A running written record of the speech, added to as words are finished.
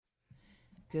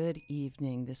Good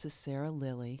evening. This is Sarah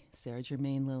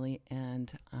Germain Lilly,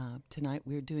 and tonight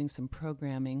we're doing some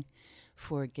programming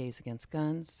for Gays Against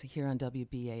Guns here on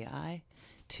WBAI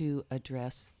to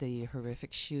address the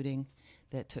horrific shooting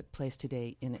that took place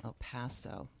today in El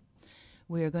Paso.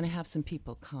 We are going to have some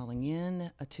people calling in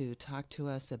to talk to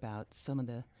us about some of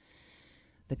the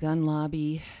gun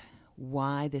lobby,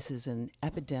 why this is an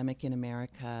epidemic in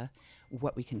America,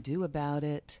 what we can do about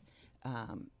it.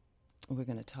 We're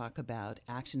going to talk about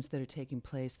actions that are taking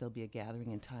place. There'll be a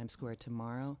gathering in Times Square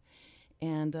tomorrow.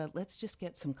 And let's just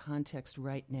get some context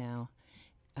right now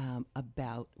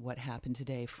about what happened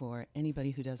today. For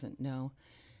anybody who doesn't know,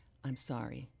 I'm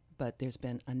sorry, but there's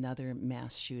been another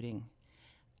mass shooting.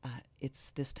 It's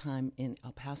this time in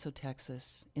El Paso,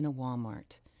 Texas, in a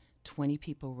Walmart. 20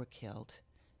 people were killed.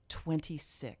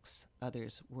 26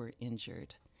 others were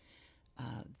injured.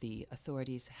 The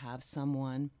authorities have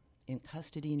someone in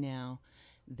custody now.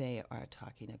 They are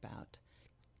talking about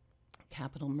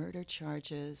capital murder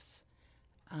charges.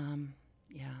 And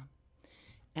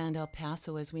El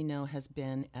Paso, as we know, has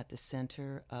been at the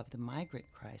center of the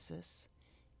migrant crisis.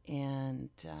 And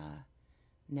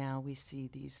now we see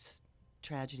these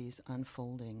tragedies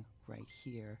unfolding right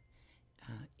here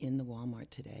in the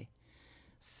Walmart today.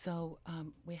 So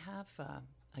we have a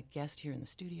guest here in the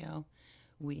studio.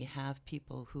 We have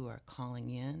people who are calling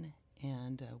in,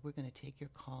 and we're going to take your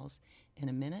calls in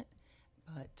a minute.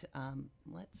 But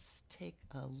let's take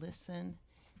a listen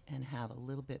and have a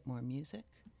little bit more music.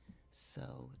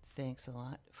 So thanks a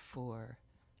lot for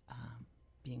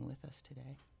being with us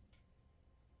today.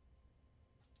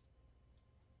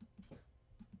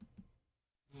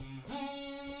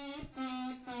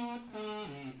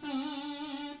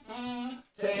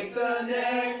 Take the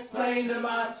next plane to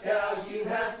Moscow. You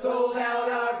have sold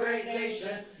out our great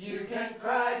nation. You can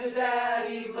cry to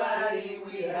Daddy Vladdy.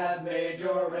 We have made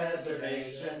your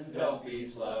reservation. Don't be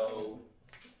slow.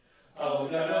 Oh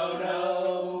no no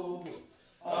no.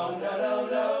 Oh no no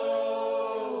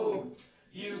no.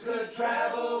 You could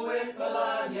travel with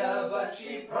Melania, but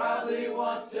she probably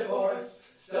wants divorce.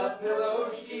 Stuff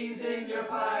piroshkis in your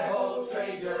pie hole.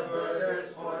 Trade your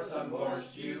burgers for some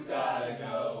borscht. You gotta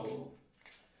go.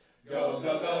 Go,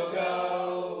 go, go,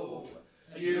 go,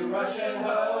 you Russian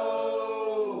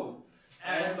hoe,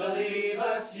 and believe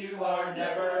us, you are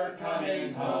never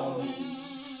coming home.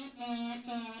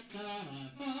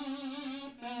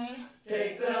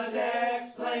 Take the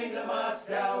next plane to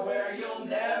Moscow, where you'll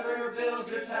never build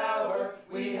your tower.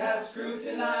 We have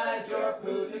scrutinized your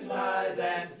Putin ties,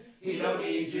 and he don't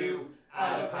need you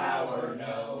out of power,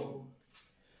 no.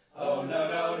 Oh, no,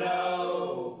 no,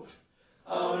 no.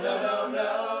 Oh, no, no, no.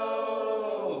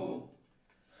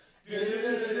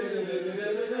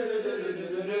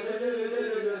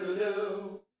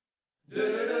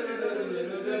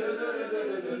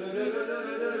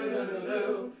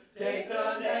 Take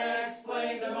the next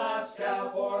plane to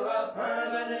Moscow for a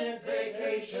permanent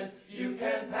vacation. You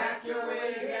can pack your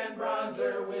wig and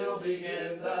bronzer. We'll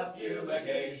begin the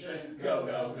fumigation. Go,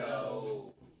 go,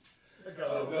 go.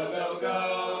 Go, go, go,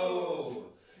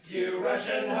 go. You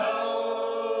Russian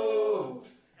hoe,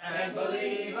 and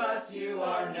believe us, you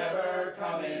are never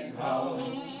coming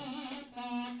home.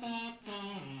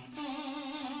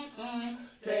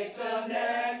 Take the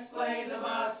next plane to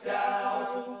Moscow.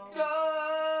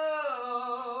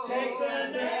 Go. Take the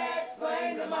next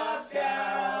plane to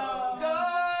Moscow. Go.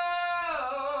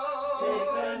 Take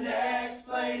the next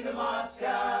plane to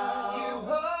Moscow. You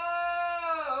ho.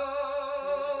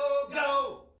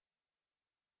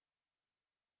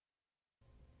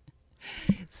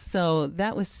 So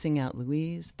that was Sing Out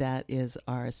Louise. That is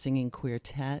our singing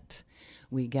quartet.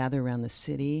 We gather around the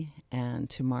city, and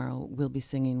tomorrow we'll be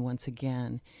singing once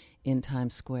again in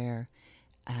Times Square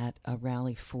at a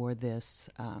rally for this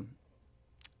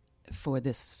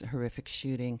horrific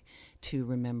shooting, to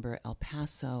remember El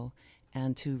Paso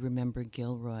and to remember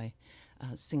Gilroy.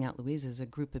 Sing Out Louise is a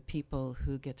group of people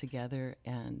who get together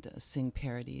and sing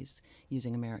parodies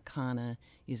using Americana,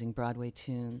 using Broadway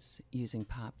tunes, using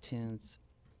pop tunes.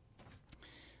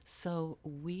 So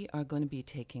we are going to be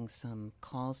taking some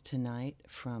calls tonight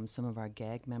from some of our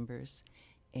GAG members,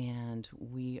 and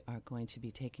we are going to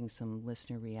be taking some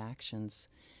listener reactions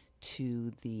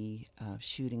to the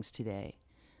shootings today.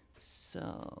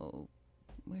 So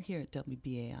we're here at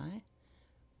WBAI.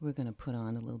 We're going to put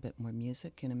on a little bit more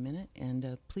music in a minute,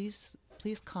 and please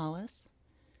call us.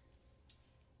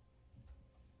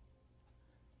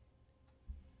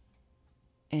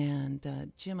 And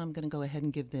Jim, I'm going to go ahead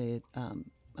and give the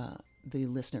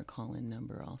listener call-in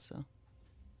number also.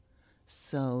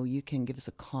 So you can give us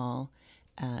a call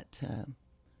at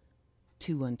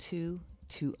 212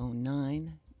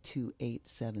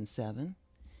 209-2877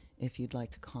 if you'd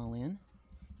like to call in.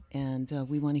 And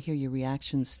we want to hear your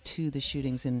reactions to the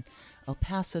shootings in El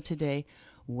Paso today,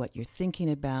 what you're thinking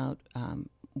about,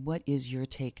 what is your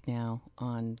take now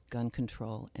on gun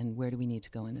control, and where do we need to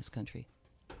go in this country?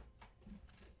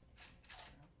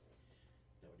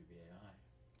 WBAI.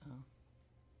 Oh.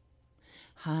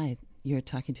 Hi, you're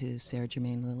talking to Sarah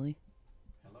Germain Lilly.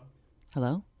 Hello?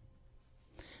 Hello?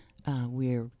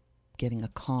 We're getting a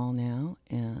call now,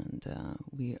 and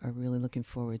we are really looking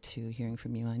forward to hearing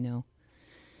from you. I know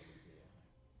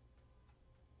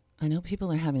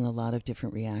people are having a lot of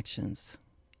different reactions,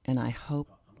 and I hope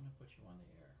I'm going to put you on the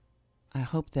air. I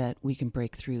hope that we can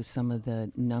break through some of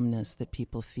the numbness that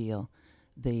people feel.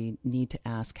 They need to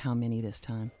ask how many this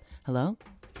time. Hello?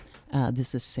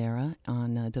 This is Sarah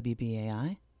on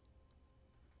WBAI.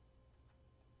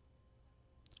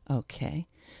 Okay.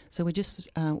 So we're just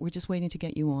waiting to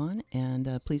get you on,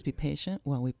 and please be patient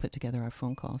while we put together our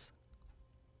phone calls.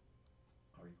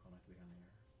 Are you calling to be on the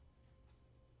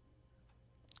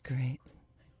air? Great.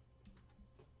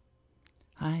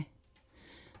 Hi.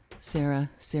 Sarah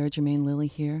Germain Lilly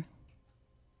here.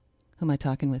 Who am I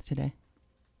talking with today?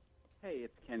 Hey,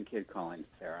 it's Ken Kidd calling,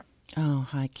 Sarah. Oh,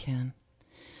 hi, Ken.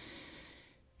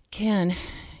 Ken,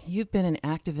 you've been an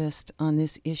activist on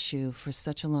this issue for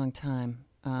such a long time.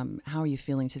 How are you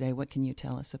feeling today? What can you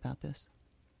tell us about this?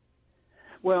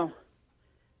 Well,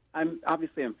 I'm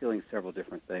feeling several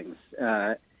different things.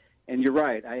 And you're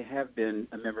right, I have been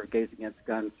a member of Gays Against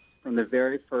Guns from the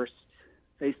very first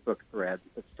Facebook thread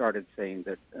that started saying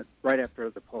that right after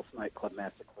the Pulse nightclub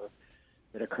massacre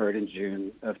that occurred in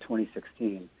June of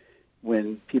 2016,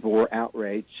 when people were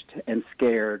outraged and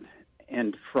scared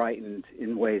and frightened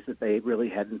in ways that they really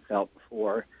hadn't felt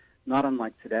before, not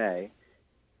unlike today.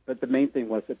 But the main thing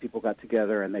was that people got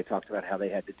together and they talked about how they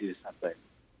had to do something.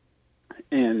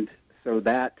 And so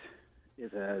that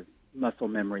is a muscle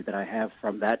memory that I have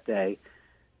from that day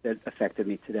that affected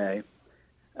me today.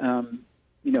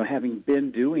 Having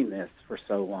been doing this for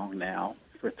so long now,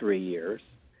 for 3 years,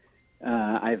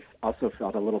 I've also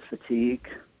felt a little fatigue.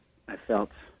 I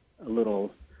felt a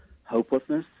little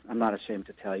hopelessness. I'm not ashamed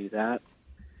to tell you that.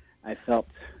 I felt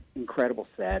incredible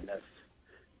sadness.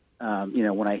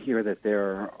 When I hear that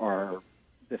the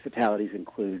fatalities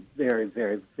include very,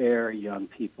 very, very young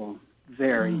people,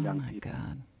 young people.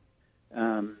 Oh,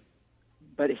 my God.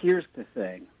 But here's the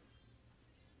thing.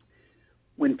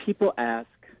 When people ask,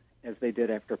 as they did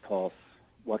after Pulse,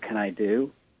 what can I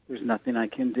do? There's nothing I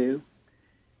can do.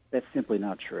 That's simply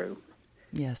not true.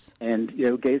 Yes. And,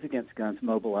 Gays Against Guns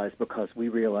mobilized because we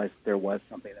realized there was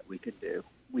something that we could do.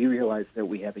 We realized that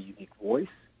we have a unique voice.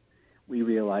 We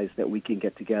realized that we can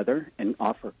get together and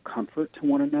offer comfort to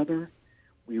one another.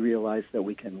 We realized that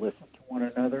we can listen to one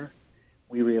another.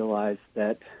 We realized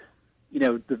that,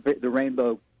 the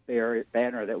rainbow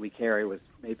banner that we carry was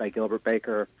made by Gilbert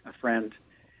Baker, a friend,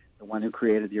 the one who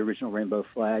created the original rainbow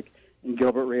flag. And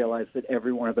Gilbert realized that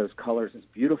every one of those colors is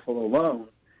beautiful alone,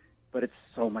 but it's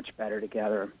so much better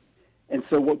together. And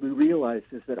so what we realized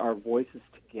is that our voices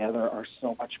together are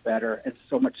so much better and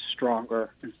so much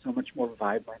stronger and so much more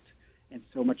vibrant and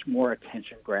so much more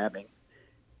attention-grabbing.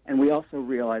 And we also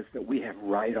realized that we have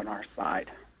right on our side.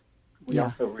 We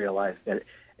also realized that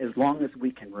as long as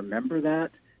we can remember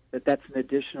that's an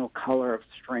additional color of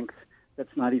strength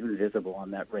that's not even visible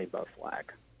on that rainbow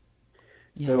flag.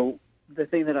 Yeah. So the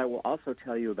thing that I will also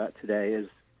tell you about today is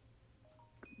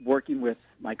working with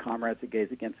my comrades at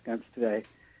Gays Against Guns today.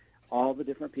 All the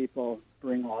different people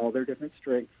bring all their different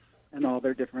strengths and all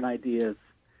their different ideas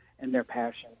and their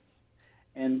passions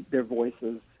and their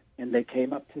voices, and they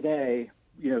came up today,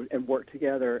 and worked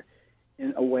together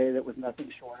in a way that was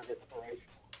nothing short of inspirational.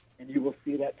 And you will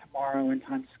see that tomorrow in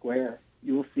Times Square.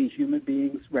 You will see human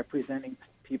beings representing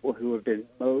people who have been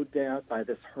mowed down by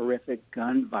this horrific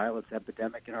gun violence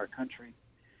epidemic in our country,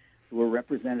 who are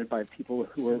represented by people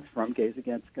who are from Gays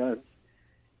Against Guns.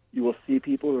 You will see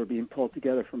people who are being pulled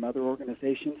together from other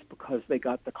organizations because they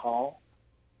got the call.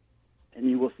 And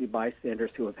you will see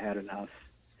bystanders who have had enough.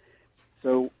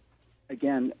 So,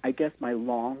 again, I guess my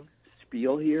long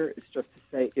spiel here is just to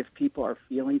say if people are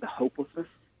feeling the hopelessness,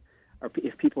 or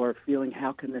if people are feeling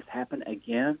how can this happen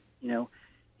again,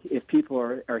 if people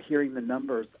are hearing the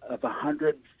numbers of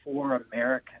 104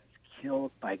 Americans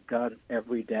killed by guns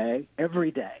every day.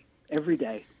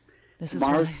 This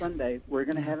Tomorrow's is why Sunday, we're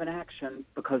going to have an action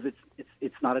because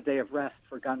it's not a day of rest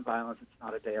for gun violence. It's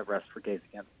not a day of rest for Gays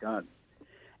Against Guns.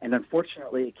 And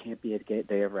unfortunately, it can't be a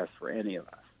day of rest for any of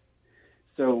us.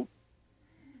 So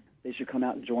they should come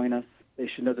out and join us. They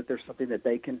should know that there's something that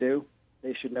they can do.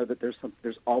 They should know that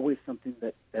there's always something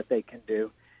that they can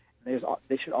do.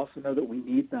 They should also know that we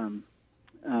need them.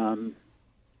 Does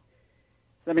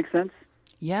that make sense?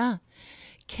 Yeah.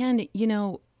 Ken,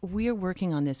 we're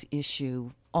working on this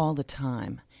issue all the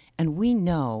time, and we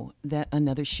know that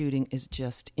another shooting is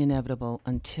just inevitable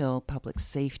until public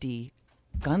safety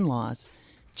gun laws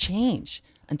change,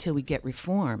 until we get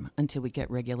reform, until we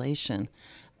get regulation.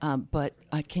 But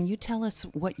can you tell us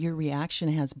what your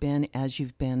reaction has been as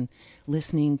you've been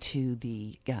listening to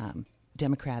the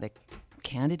Democratic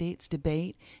candidates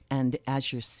debate and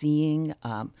as you're seeing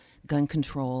gun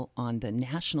control on the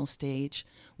national stage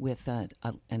with an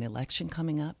election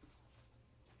coming up?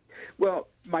 Well,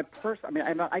 I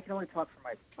can only talk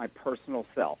for my personal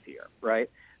self here, right?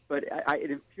 But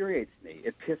it infuriates me.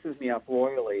 It pisses me off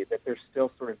royally that they're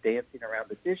still sort of dancing around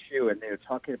this issue, and they're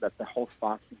talking about the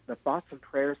thoughts and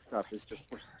prayers stuff is just,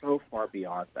 we're so far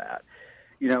beyond that.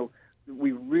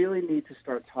 We really need to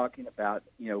start talking about,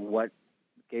 what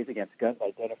Gays Against Guns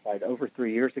identified over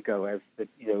 3 years ago as the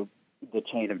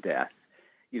chain of death.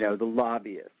 The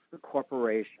lobbyists, the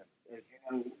corporations. As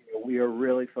we are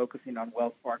really focusing on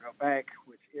Wells Fargo Bank,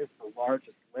 which is the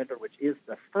largest lender, which is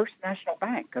the first national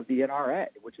bank of the NRA,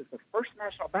 which is the first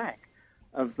national bank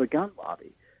of the gun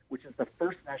lobby, which is the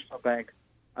first national bank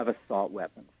of assault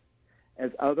weapons.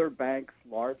 As other banks,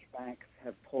 large banks,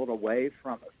 have pulled away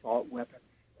from assault weapons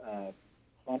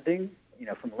funding,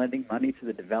 from lending money to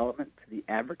the development, to the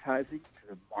advertising,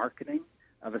 to the marketing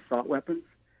of assault weapons,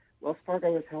 Wells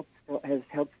Fargo has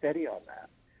held steady on that.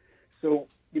 So,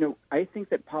 I think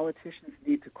that politicians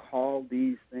need to call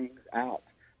these things out.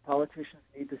 Politicians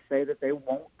need to say that they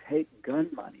won't take gun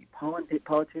money.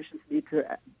 Politicians need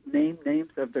to name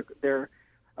names of their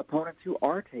opponents who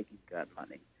are taking gun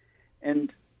money.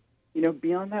 And,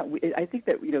 beyond that, I think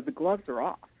that, the gloves are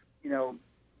off.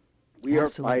 We Absolutely. are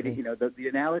fighting, the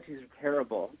analogies are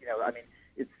terrible.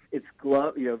 It's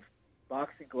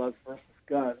boxing gloves versus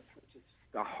guns, which is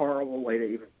just a horrible way to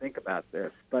even think about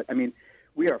this. But,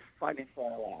 we are fighting for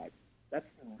our lives. That's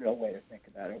the real way to think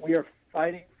about it. We are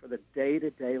fighting for the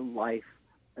day-to-day life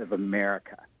of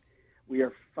America. We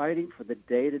are fighting for the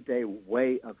day-to-day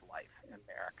way of life in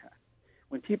America.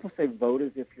 When people say vote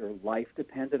as if your life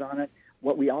depended on it,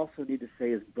 what we also need to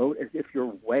say is vote as if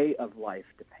your way of life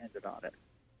depended on it.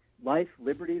 Life,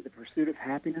 liberty, the pursuit of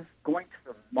happiness, going to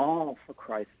the mall, for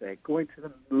Christ's sake, going to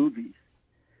the movies.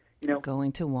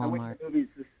 Going to Walmart. I went to the movies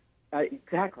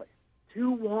exactly.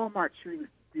 2 Walmart shootings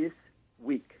this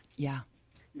week. Yeah.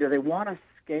 They want us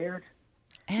scared.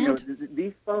 And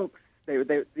these folks, this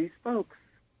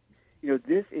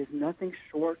is nothing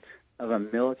short of a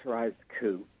militarized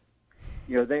coup.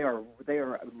 They are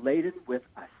laden with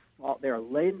assault. They are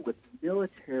laden with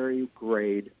military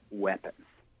grade weapons.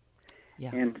 yeah.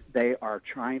 And they are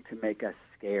trying to make us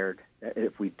scared that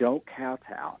if we don't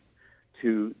kowtow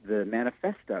to the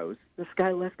manifestos, this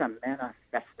guy left a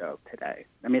manifesto today.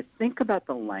 Think about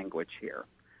the language here.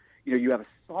 You have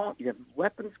assault, you have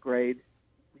weapons grade,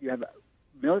 you have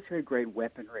military grade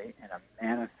weaponry, and a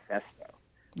manifesto.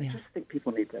 Yeah. I just think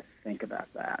people need to think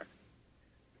about that.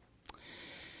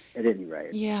 At any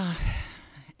rate. Yeah.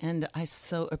 And I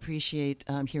so appreciate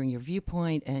hearing your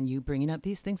viewpoint and you bringing up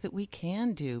these things that we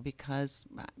can do because,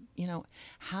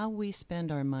 how we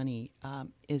spend our money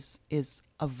is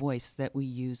a voice that we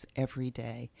use every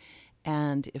day.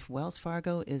 And if Wells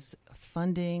Fargo is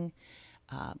funding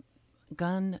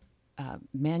gun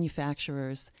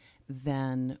manufacturers,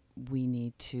 then we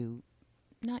need to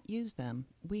not use them.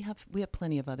 We have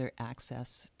plenty of other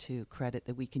access to credit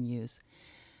that we can use.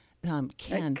 Can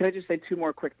I just say 2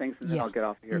 more quick things, and then Yeah. I'll get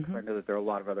off of here because I know that there are a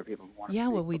lot of other people who want to Yeah,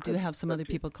 speak. well, we do have some other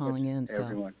people calling in, so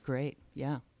everyone. great.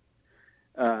 Yeah.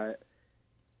 There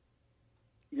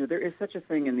is such a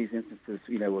thing in these instances,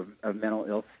 of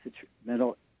mental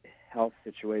health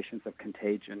situations of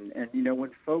contagion. And,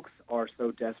 when folks are so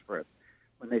desperate,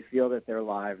 when they feel that their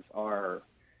lives are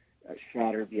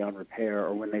shattered beyond repair,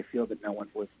 or when they feel that no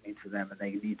one's listening to them and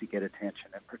they need to get attention,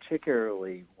 and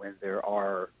particularly when there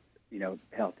are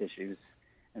health issues,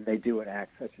 and they do an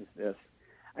act such as this,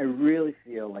 I really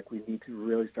feel like we need to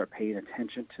really start paying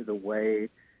attention to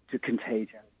to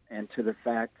contagion, and to the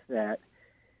fact that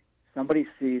somebody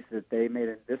sees that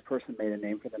this person made a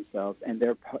name for themselves, and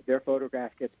their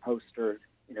photograph gets plastered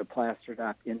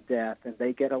up in death, and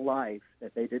they get a life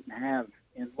that they didn't have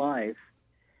in life,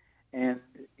 and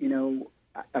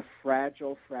a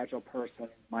fragile person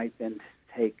might then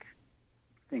think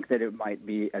that it might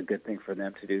be a good thing for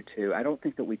them to do too. I don't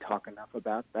think that we talk enough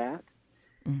about that.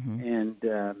 Mm-hmm. And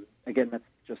again, that's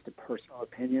just a personal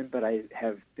opinion, but I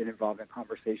have been involved in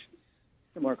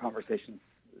similar conversations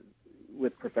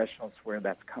with professionals where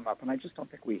that's come up, and I just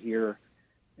don't think we hear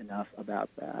enough about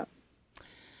that.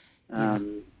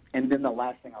 And then the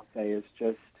last thing I'll say is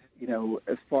just,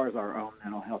 as far as our own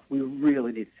mental health, we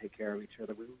really need to take care of each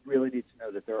other. We really need to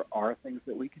know that there are things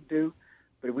that we can do,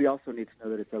 but we also need to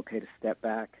know that it's okay to step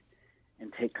back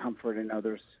and take comfort in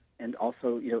others. And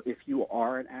also, if you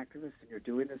are an activist and you're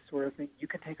doing this sort of thing, you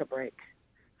can take a break.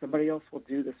 Somebody else will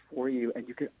do this for you, and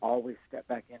you can always step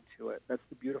back into it. That's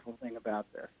the beautiful thing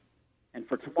about this. And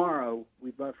for tomorrow,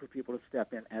 we'd love for people to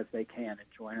step in as they can and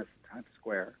join us in Times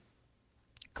Square.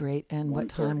 Great. And what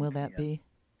time will that be?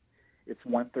 It's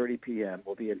 1:30 p.m.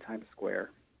 We'll be in Times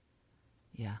Square.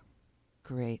 Yeah,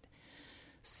 great.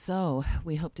 So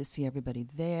we hope to see everybody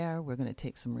there. We're going to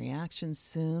take some reactions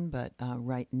soon, but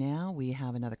right now we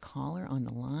have another caller on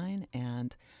the line,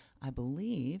 and I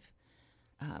believe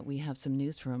we have some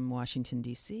news from Washington,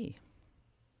 D.C.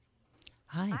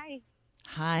 Hi. Hi.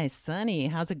 Hi, Sunny.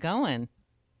 How's it going?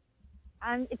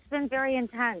 It's been very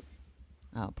intense.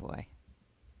 Oh, boy.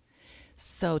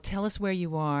 So tell us where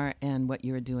you are and what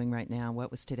you're doing right now. What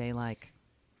was today like?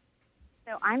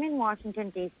 So I'm in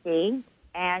Washington, D.C.,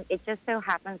 and it just so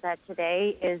happens that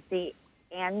today is the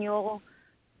annual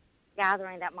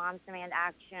gathering that Moms Demand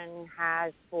Action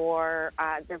has for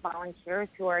their volunteers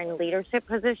who are in leadership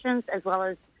positions as well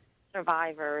as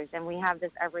survivors. And we have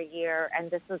this every year,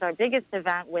 and this was our biggest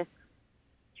event with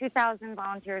 2,000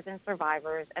 volunteers and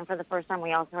survivors. And for the first time,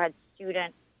 we also had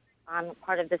students,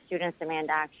 part of the Students Demand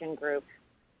Action group.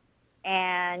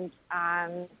 And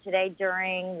today,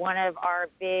 during one of our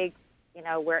big,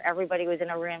 where everybody was in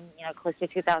a room, close to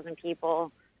 2,000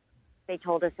 people, they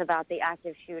told us about the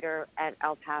active shooter at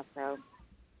El Paso.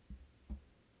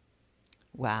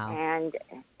 Wow. And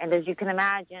as you can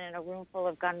imagine, in a room full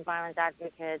of gun violence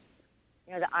advocates,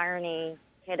 the irony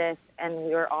hit us, and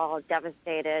we were all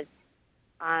devastated.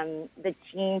 The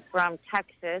team from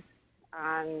Texas,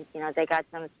 they got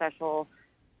some special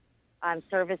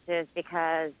services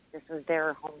because this was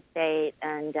their home state,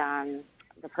 and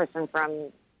the person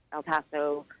from El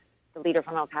Paso, the leader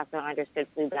from El Paso, I understood,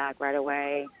 flew back right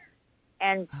away.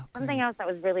 And something else that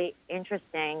was really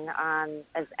interesting,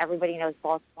 as everybody knows,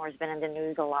 Baltimore has been in the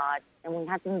news a lot, and we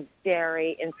had some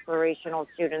very inspirational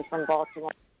students from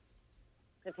Baltimore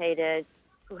participated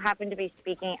who happened to be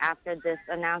speaking after this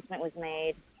announcement was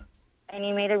made. And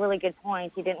he made a really good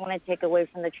point. He didn't want to take away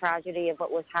from the tragedy of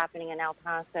what was happening in El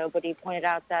Paso, but he pointed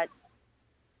out that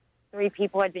 3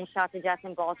 people had been shot to death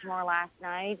in Baltimore last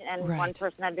night, and one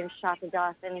person had been shot to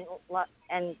death in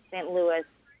St. Louis.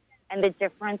 And the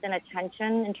difference in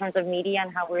attention in terms of media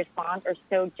and how we respond are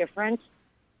so different.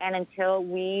 And until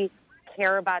we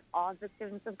care about all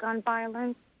victims of gun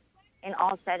violence in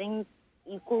all settings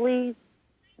equally,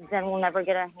 then we'll never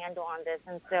get a handle on this.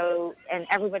 And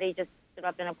everybody just stood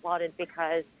up and applauded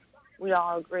because we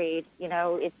all agreed.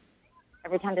 It's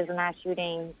every time there's a mass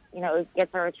shooting, it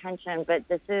gets our attention. But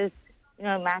this is,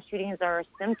 mass shootings are a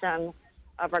symptom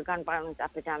of our gun violence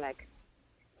epidemic.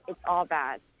 It's all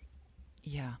bad.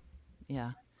 Yeah.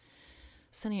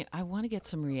 Sunny, I want to get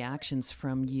some reactions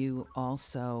from you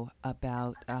also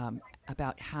about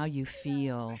how you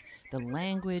feel the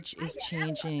language is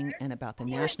changing and about the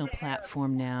national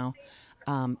platform now.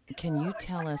 Can you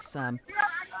tell us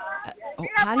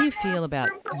how do you feel about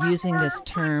using this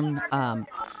term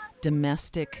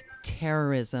domestic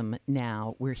terrorism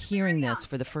now? We're hearing this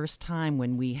for the first time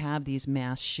when we have these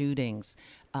mass shootings.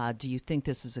 Do you think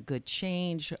this is a good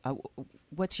change?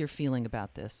 What's your feeling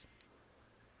about this?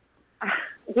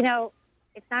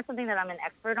 It's not something that I'm an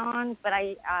expert on, but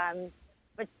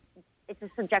but it's a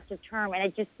subjective term, and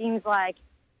it just seems like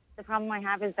the problem I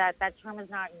have is that term is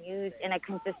not used in a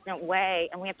consistent way,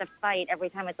 and we have to fight every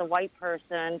time it's a white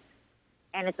person,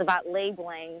 and it's about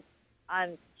labeling.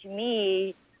 To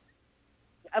me,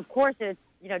 of course, it's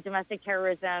domestic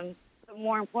terrorism, but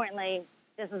more importantly,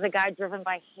 this is a guy driven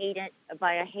by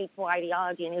a hateful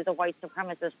ideology, and he was a white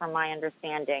supremacist, from my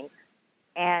understanding,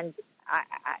 and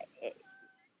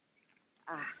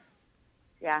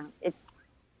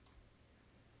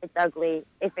it's ugly.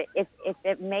 If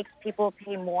it makes people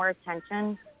pay more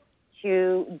attention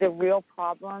to the real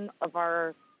problem of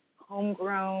our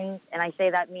homegrown, and I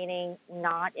say that meaning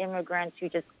not immigrants who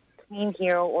just came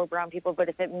here or brown people, but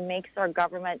if it makes our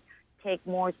government take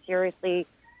more seriously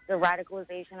the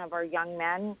radicalization of our young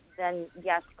men, then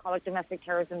yes, call it domestic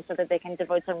terrorism so that they can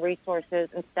devote some resources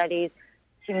and studies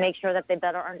to make sure that they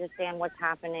better understand what's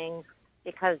happening,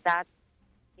 because that's,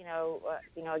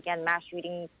 again, mass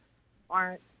shootings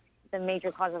aren't the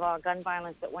major cause of all gun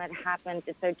violence, but when it happens,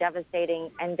 it's so devastating,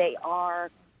 and they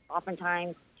are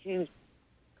oftentimes to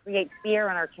create fear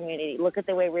in our community. Look at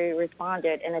the way we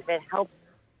responded, and if it helps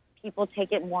people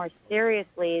take it more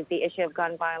seriously, the issue of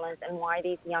gun violence and why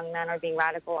these young men are being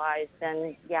radicalized,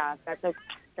 then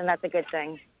that's a good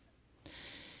thing.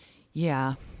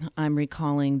 Yeah, I'm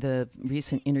recalling the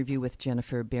recent interview with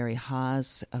Jennifer Berry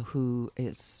Haas, who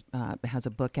has a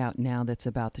book out now that's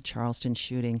about the Charleston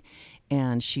shooting,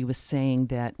 and she was saying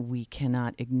that we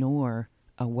cannot ignore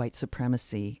white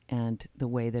supremacy and the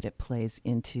way that it plays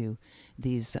into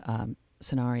these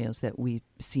scenarios that we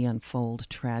see unfold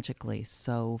tragically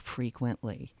so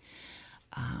frequently.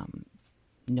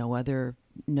 No other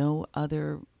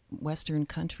Western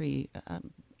country,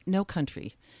 no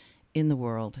country in the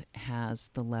world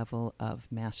has the level of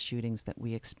mass shootings that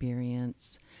we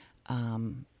experience.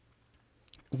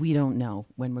 We don't know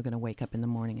when we're going to wake up in the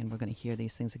morning and we're going to hear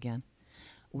these things again.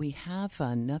 We have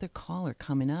another caller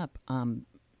coming up.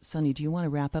 Sonny, do you want to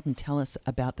wrap up and tell us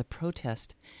about the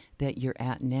protest that you're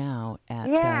at now at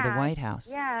the White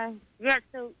House? Yeah.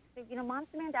 So Moms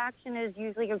Demand Action is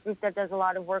usually a group that does a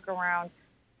lot of work around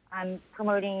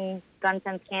promoting gun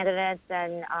sense candidates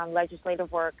and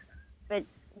legislative work. But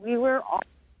we were all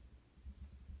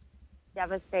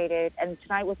devastated, and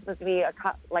tonight was supposed to be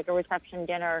a reception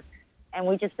dinner, and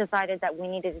we just decided that we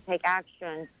needed to take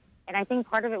action. And I think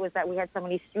part of it was that we had so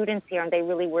many students here, and they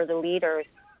really were the leaders.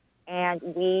 And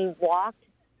we walked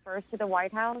first to the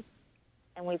White House,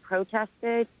 and we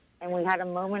protested, and we had a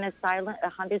moment of silence,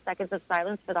 100 seconds of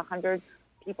silence for the 100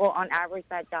 people on average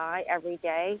that die every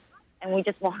day. And we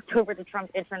just walked over to Trump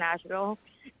International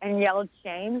and yelled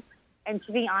shame. And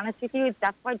to be honest with you,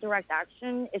 that's why direct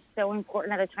action is so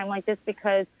important at a time like this,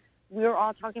 because we were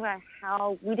all talking about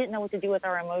how we didn't know what to do with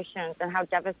our emotions and how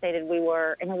devastated we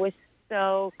were. And it was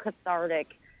so cathartic.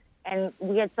 And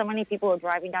we had so many people who were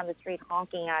driving down the street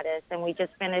honking at us. And we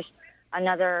just finished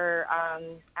another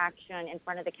action in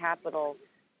front of the Capitol.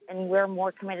 And we're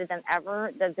more committed than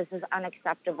ever that this is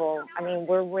unacceptable. I mean,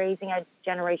 we're raising a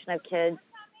generation of kids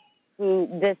who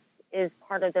this is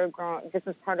part of this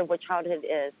is part of what childhood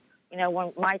is.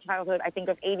 When my childhood, I think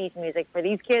of 80s music. For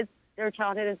these kids, their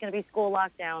childhood is going to be school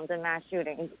lockdowns and mass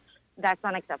shootings. That's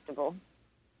unacceptable.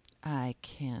 I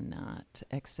cannot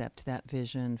accept that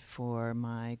vision for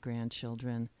my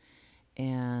grandchildren,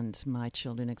 and my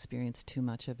children experience too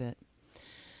much of it.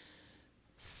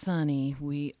 Sonny,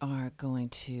 we are going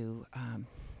to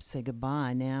say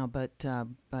goodbye now, but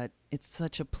it's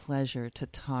such a pleasure to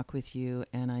talk with you,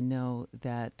 and I know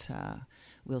that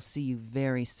we'll see you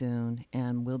very soon,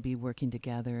 and we'll be working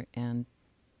together, and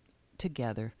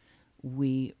together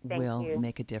we will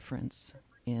make a difference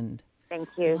in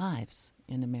lives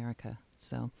in America.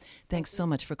 So thanks so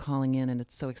much for calling in, and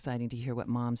it's so exciting to hear what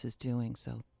Moms is doing,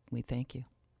 so we thank you.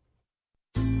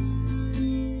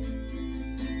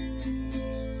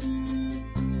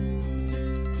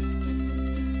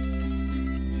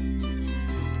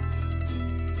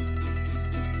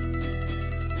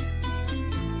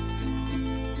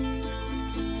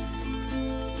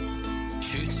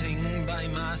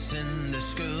 In the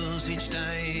schools each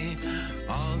day,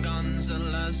 all guns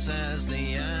allowed, says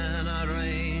the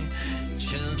NRA.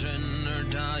 Children are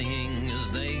dying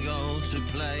as they go to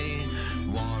play.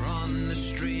 War on the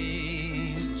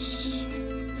streets.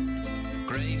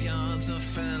 Graveyards are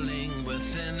filling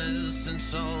with innocent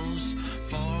souls.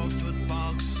 4-foot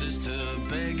boxes to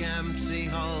big empty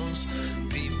holes.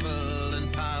 People in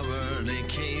power, they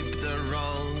keep their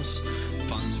roles.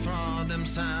 Funds for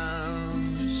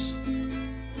themselves.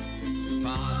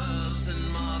 Fathers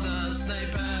and mothers, they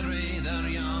bury their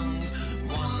young,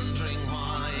 wondering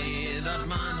why that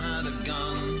man had a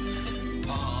gun.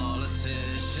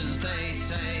 Politicians, they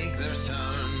take their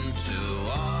turn to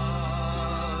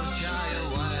all shy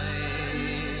away.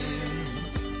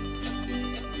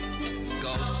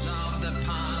 Ghosts of the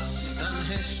past and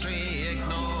history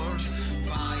ignored.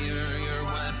 Fire your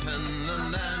weapon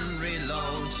and then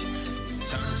reload.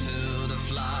 Turn to the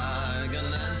flag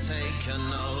and then take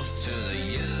an oath to the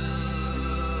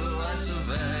U.S. of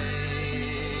A.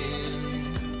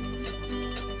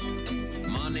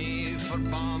 Money for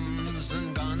bombs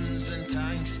and guns and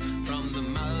tanks from the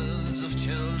mouths of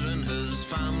children whose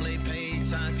family pay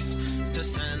tax to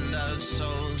send out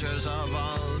soldiers of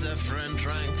all different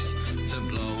ranks to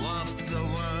blow up the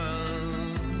world.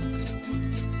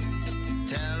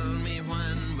 Tell me,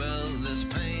 when will this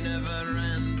pain ever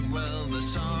end? Will the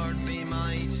sword be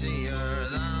mightier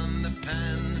than the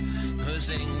pen, whose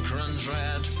ink runs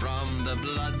red from the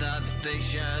blood that they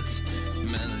shed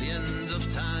millions of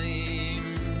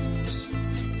times?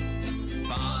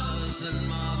 Fathers and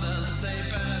mothers, they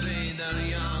bury their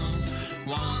young,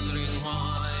 wondering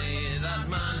why that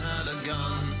man had a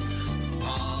gun.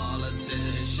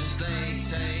 Politicians, they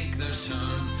take their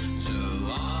turn to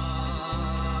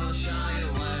all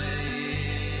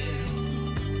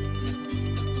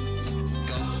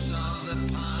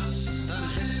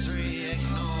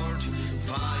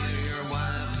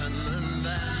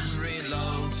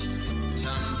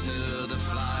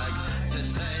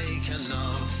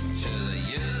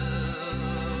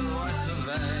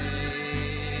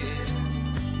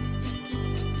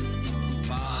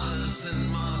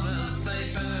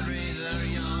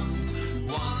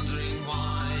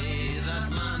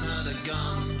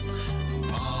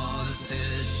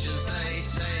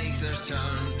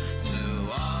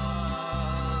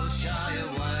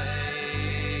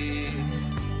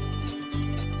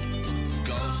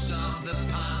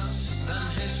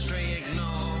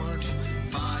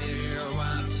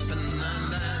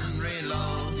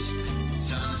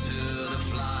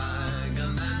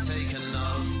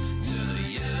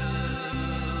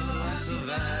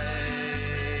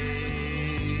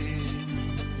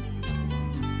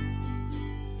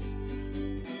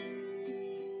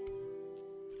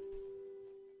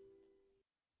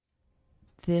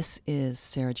This is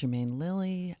Sarah Germain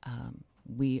Lilly.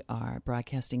 We are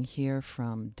broadcasting here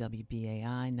from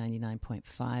WBAI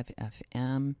 99.5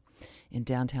 FM in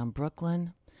downtown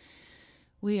Brooklyn.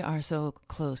 We are so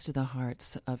close to the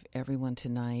hearts of everyone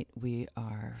tonight. We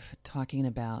are talking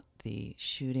about the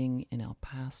shooting in El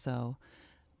Paso,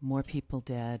 more people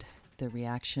dead, the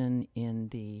reaction in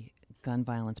the gun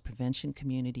violence prevention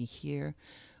community here.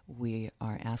 We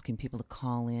are asking people to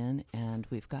call in, and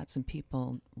we've got some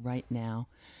people right now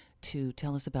to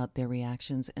tell us about their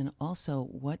reactions and also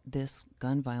what this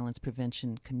gun violence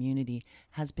prevention community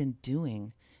has been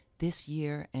doing this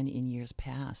year and in years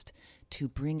past to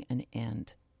bring an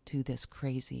end to this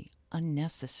crazy,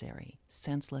 unnecessary,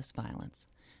 senseless violence.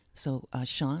 So,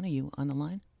 Sean, are you on the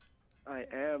line? I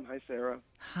am. Hi, Sarah.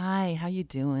 Hi, how you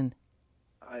doing?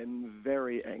 I'm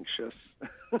very anxious.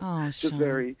 Oh, Just Sean.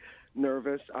 very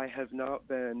nervous. I have not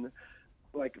been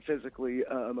physically,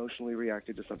 emotionally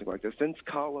reacted to something like this since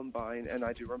Columbine, and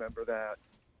I do remember that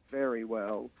very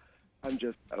well. I'm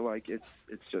just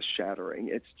it's just shattering.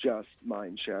 It's just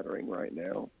mind shattering right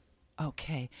now.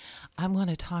 Okay, I want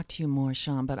to talk to you more,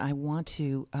 Sean, but I want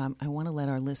to let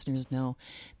our listeners know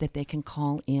that they can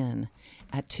call in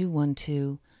at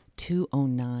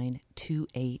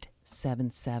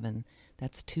 212-209-2877.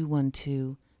 That's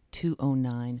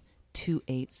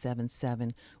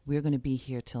 212-209-2877. We're going to be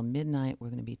here till midnight. We're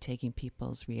going to be taking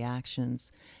people's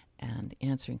reactions and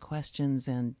answering questions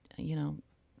and,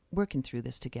 working through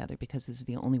this together because this is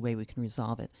the only way we can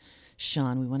resolve it.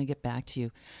 Sean, we want to get back to you.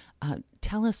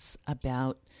 Tell us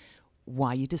about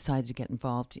why you decided to get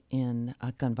involved in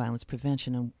gun violence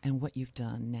prevention and what you've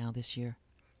done now this year.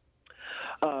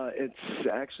 It's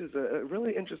actually a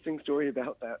really interesting story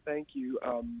about that. Thank you.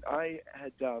 I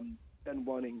had been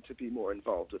wanting to be more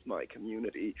involved with my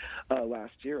community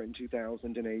last year in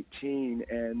 2018,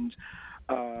 and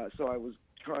so I was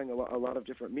trying a lot of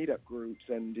different meetup groups,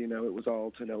 and it was all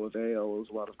to no avail. It was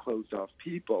a lot of closed off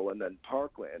people, and then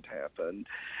Parkland happened,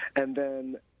 and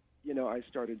then I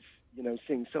started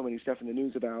seeing so many stuff in the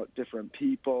news about different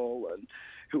people and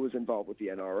who was involved with the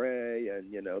NRA,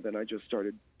 and then I just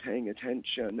started paying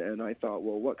attention, and I thought,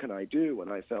 well, what can I do?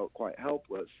 And I felt quite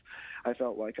helpless. I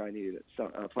felt like I needed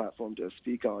a platform to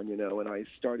speak on, and I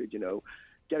started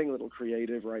getting a little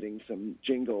creative, writing some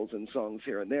jingles and songs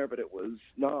here and there, but it was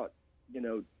not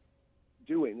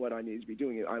doing what I needed to be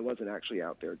doing. I wasn't actually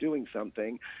out there doing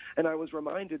something. And I was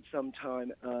reminded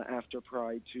sometime after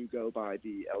Pride to go by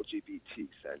the LGBT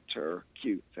Center,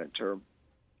 Cute Center,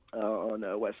 on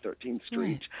West 13th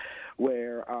Street,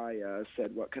 where I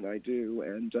said, what can I do?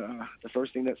 And the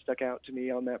first thing that stuck out to me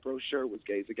on that brochure was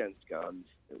Gays Against Guns.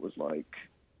 It was like,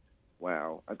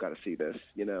 wow, I've got to see this,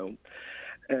 And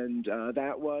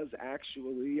that was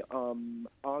actually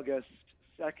August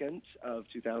 2nd of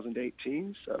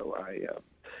 2018, so I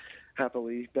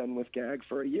happily been with GAG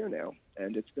for a year now,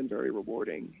 and it's been very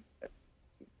rewarding.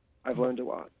 I've learned a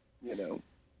lot,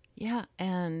 Yeah,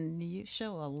 and you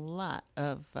show a lot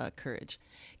of courage.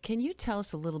 Can you tell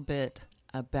us a little bit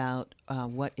about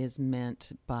what is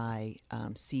meant by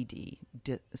CD,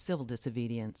 civil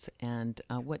disobedience, and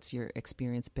what's your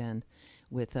experience been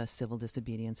with civil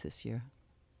disobedience this year?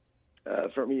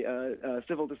 For me,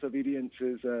 civil disobedience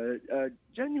is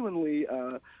genuinely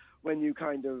when you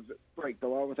kind of break the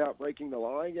law without breaking the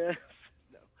law, I guess.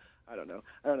 No, I don't know.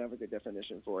 I don't have a good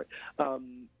definition for it. But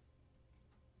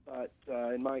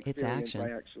in my experience,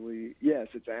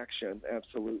 it's action,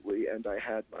 absolutely. And I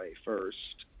had my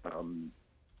first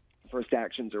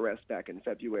actions arrest back in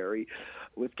February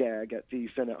with GAG at the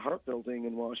Senate Hart Building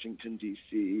in Washington,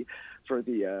 D.C. for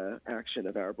the action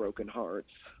of Our Broken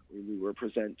Hearts. We were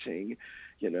presenting,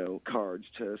 cards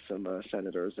to some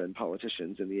senators and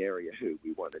politicians in the area who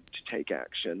we wanted to take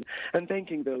action and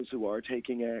thanking those who are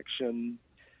taking action.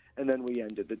 And then we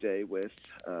ended the day with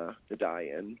the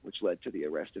die-in, which led to the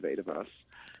arrest of 8 of us.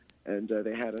 And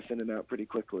they had us in and out pretty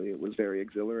quickly. It was very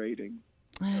exhilarating,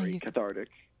 very cathartic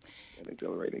and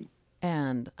exhilarating.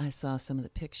 And I saw some of the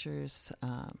pictures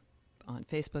on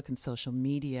Facebook and social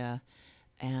media,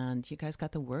 and you guys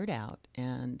got the word out,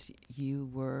 and you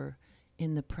were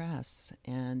in the press,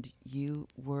 and you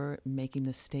were making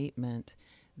the statement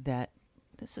that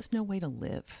this is no way to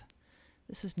live.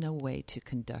 This is no way to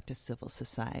conduct a civil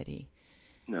society.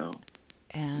 No.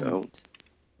 And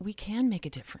we can make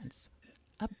a difference,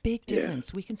 a big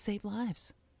difference. Yeah. We can save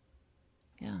lives.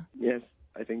 Yeah. Yes,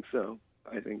 I think so.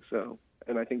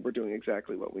 And I think we're doing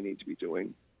exactly what we need to be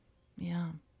doing. Yeah.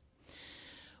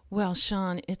 Well,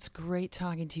 Sean, it's great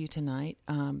talking to you tonight.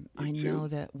 I know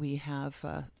that we have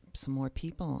some more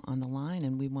people on the line,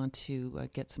 and we want to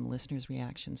get some listeners'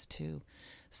 reactions too.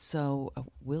 So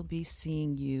we'll be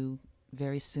seeing you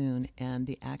very soon. And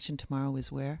the action tomorrow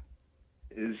is where?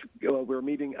 We're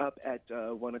meeting up at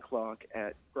 1 o'clock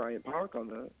at Bryant Park on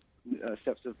the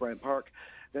steps of Bryant Park.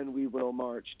 Then we will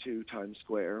march to Times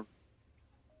Square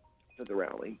for the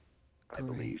rally, I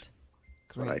believe.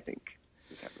 Great. What I think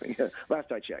is happening.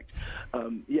 Last I checked.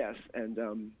 Yes,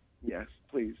 and yes,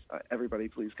 please, everybody,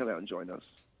 please come out and join us.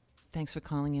 Thanks for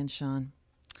calling in, Sean.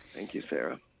 Thank you,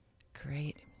 Sarah.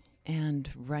 Great. And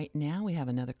right now we have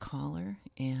another caller,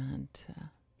 and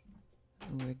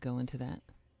we're going to that.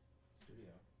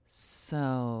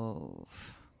 So,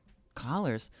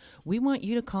 callers, we want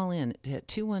you to call in at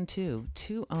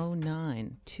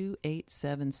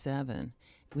 212-209-2877.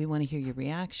 We want to hear your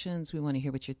reactions. We want to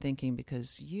hear what you're thinking,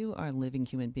 because you are living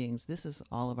human beings. This is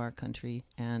all of our country,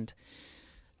 and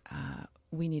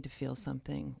we need to feel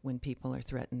something when people are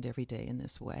threatened every day in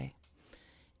this way.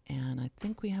 And I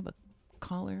think we have a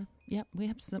caller. Yep, we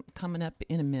have some coming up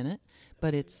in a minute,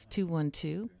 but it's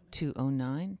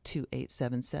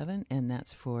 212-209-2877, and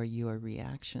that's for your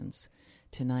reactions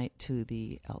tonight to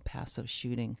the El Paso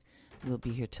shooting. We'll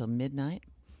be here till midnight.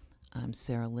 I'm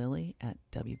Sarah Lilly at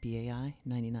WBAI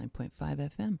 99.5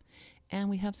 FM, and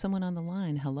we have someone on the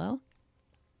line. Hello?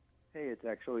 Hey, it's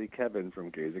actually Kevin from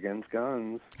Gays Against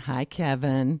Guns. Hi,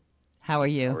 Kevin. How are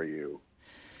you? How are you?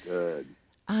 Good.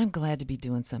 I'm glad to be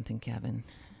doing something, Kevin,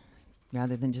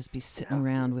 rather than just be sitting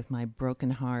around with my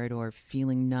broken heart or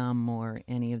feeling numb or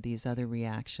any of these other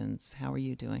reactions. How are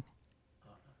you doing?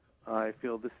 I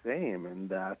feel the same, and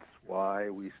that's why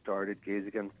we started Gays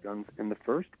Against Guns in the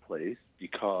first place,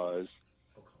 because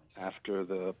after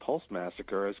the Pulse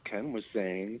massacre, as Ken was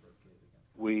saying,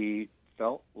 we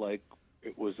felt like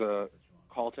it was a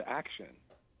call to action.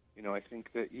 You know, I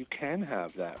think that you can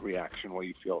have that reaction where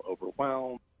you feel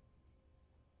overwhelmed.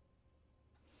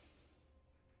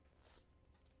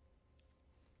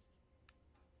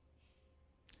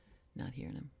 Not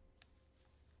hearing him.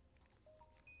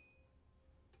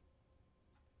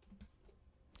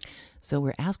 So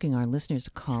we're asking our listeners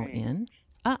to call in.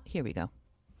 Here we go.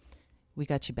 We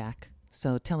got you back.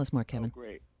 So tell us more, Kevin. Oh,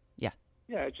 great. Yeah.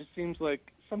 Yeah, it just seems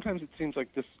like, sometimes it seems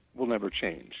like this will never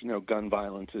change. You know, gun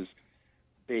violence is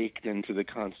baked into the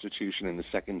Constitution and the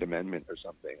Second Amendment or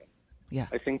something. Yeah.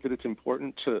 I think that it's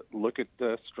important to look at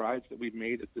the strides that we've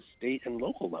made at the state and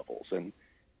local levels and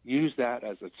use that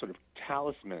as a sort of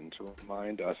talisman to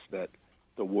remind us that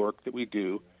the work that we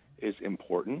do is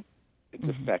important, it's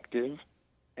effective,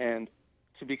 and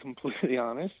to be completely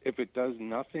honest, if it does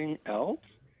nothing else,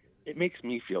 it makes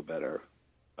me feel better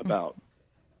about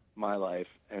my life,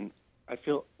 and I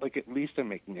feel like at least I'm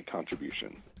making a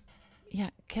contribution. Yeah,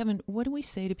 Kevin, what do we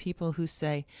say to people who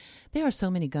say, there are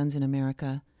so many guns in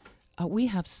America, we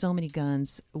have so many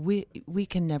guns, we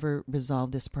can never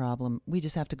resolve this problem, we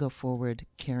just have to go forward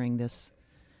carrying this,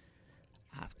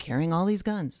 carrying all these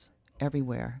guns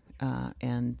everywhere,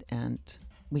 and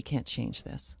we can't change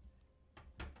this.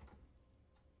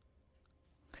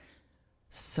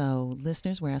 So,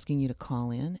 listeners, we're asking you to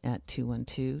call in at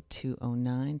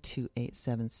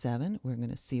 212-209-2877. We're going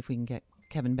to see if we can get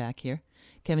Kevin back here.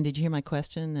 Kevin, did you hear my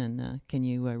question, and can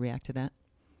you react to that?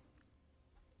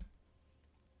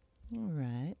 All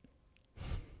right.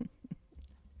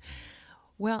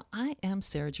 Well, I am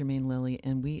Sarah Germain Lilly,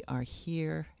 and we are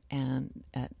here and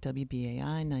at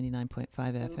WBAI 99.5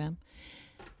 FM.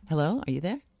 Hello, are you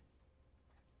there?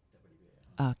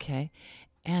 Okay.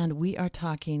 And we are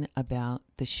talking about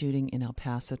the shooting in El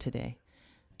Paso today.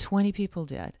 20 people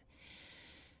dead.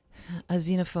 A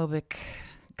xenophobic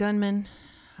gunman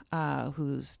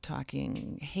who's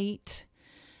talking hate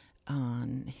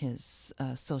on his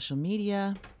social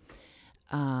media.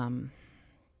 A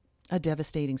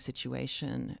devastating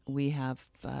situation. We have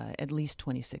at least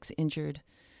 26 injured.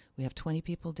 We have 20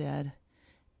 people dead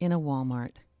in a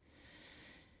Walmart.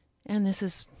 And this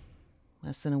is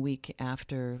less than a week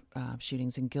after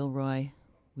shootings in Gilroy.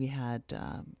 We had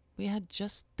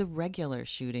just the regular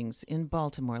shootings in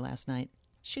Baltimore last night.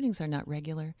 Shootings are not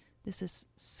regular. This is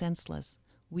senseless.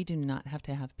 We do not have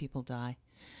to have people die.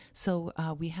 So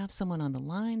we have someone on the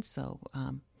line. So,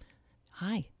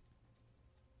 hi.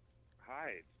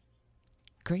 Hi.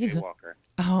 Great. Jay Walker.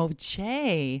 Oh,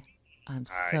 Jay. I'm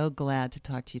Hi. so glad to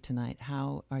talk to you tonight.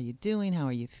 How are you doing? How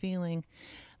are you feeling?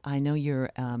 I know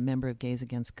you're a member of Gays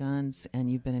Against Guns,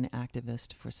 and you've been an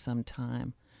activist for some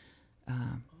time.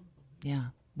 Yeah.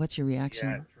 What's your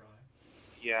reaction?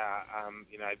 Yeah.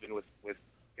 I've been with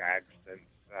GAG since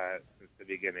the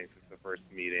beginning, since the first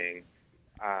meeting.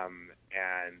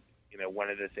 And one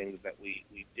of the things that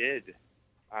we did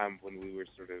when we were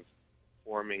sort of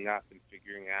forming up and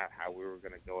figuring out how we were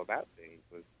going to go about things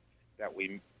was that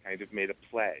we kind of made a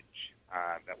pledge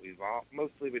that we've all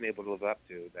mostly been able to live up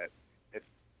to. That if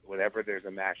whenever there's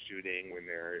a mass shooting, when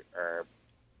there are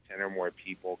 10 or more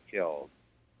people killed,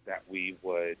 that we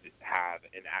would have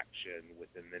an action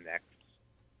within the next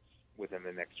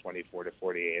 24 to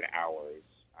 48 hours,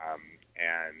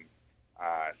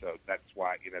 so that's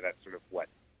why that's sort of what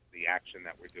the action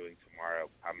that we're doing tomorrow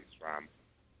comes from.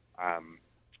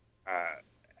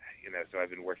 So I've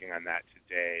been working on that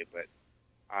today, but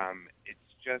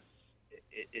it's just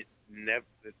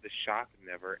the shock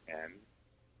never ends.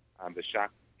 The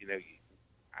shock,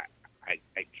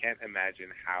 I can't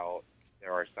imagine how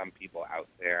there are some people out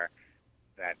there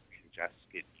that can just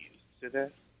get used to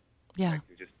this. Yeah. That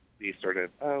can just be sort of,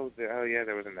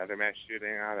 there was another mass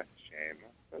shooting. Oh, that's a shame.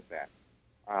 So sad.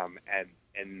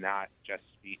 And not just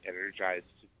be energized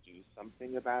to do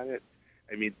something about it.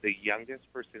 I mean, the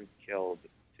youngest person killed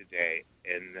today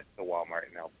in the Walmart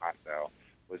in El Paso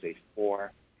was a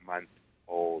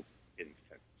 4-month-old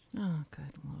infant. Oh,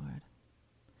 good Lord.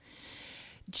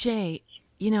 Jay,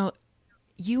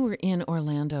 you were in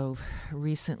Orlando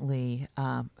recently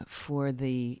for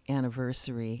the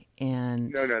anniversary,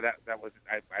 and no, that was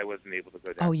I wasn't able to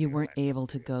go down. Oh, you weren't able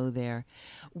to go there.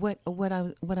 What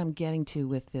I'm getting to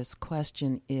with this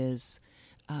question is,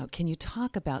 can you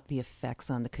talk about the effects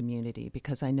on the community?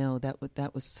 Because I know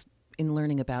that was in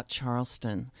learning about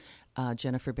Charleston.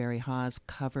 Jennifer Berry Hawes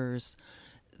covers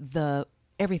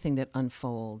everything that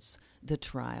unfolds, the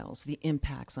trials, the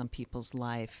impacts on people's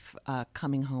life,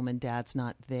 coming home and dad's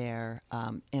not there,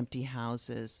 empty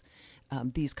houses,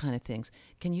 these kind of things.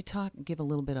 Can you give a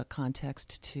little bit of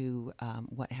context to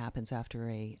what happens after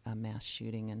a mass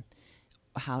shooting, and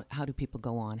how do people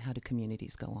go on? How do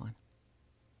communities go on?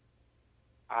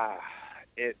 I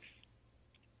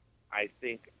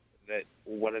think that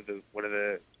one of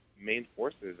the main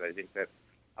forces, I think, that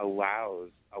allows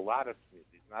a lot of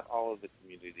communities, not all of the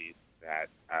communities that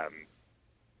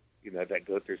that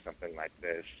go through something like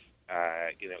this,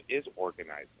 is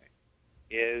organizing,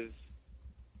 is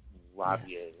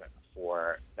lobbying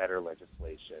for better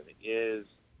legislation, is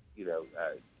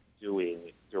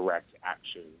doing direct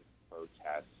action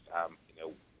protests.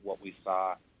 What we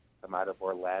saw come out of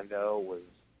Orlando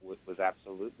was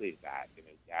absolutely that.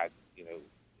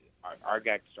 Our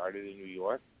GAG started in New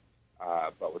York,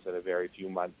 but within a very few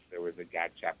months there was a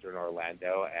GAG chapter in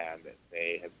Orlando, and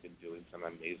they have been doing some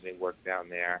amazing work down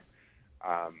there.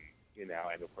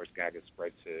 And of course GAG has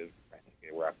spread to, I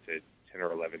think we're up to 10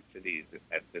 or 11 cities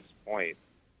at this point,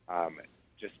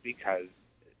 just because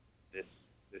this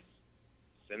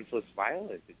senseless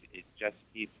violence, it just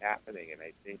keeps happening. And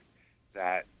I think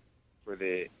that for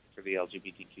the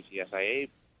LGBTQCSIA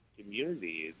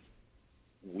communities,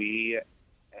 we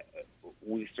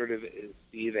sort of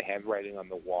see the handwriting on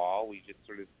the wall. We just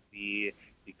sort of see,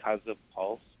 because of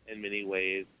Pulse, in many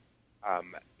ways,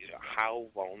 how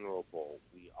vulnerable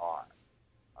we are.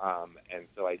 And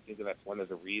so I think that's one of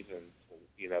the reasons,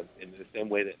 in the same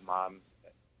way that Moms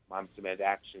Demand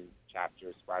Action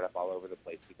chapters spread up all over the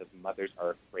place, because mothers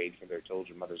are afraid for their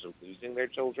children. Mothers are losing their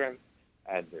children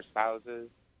and their spouses,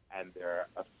 and they're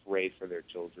afraid for their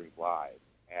children's lives.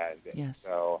 And yes.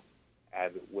 So,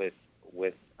 and with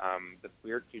the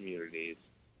queer communities,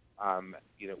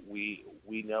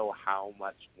 we know how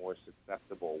much more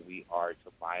susceptible we are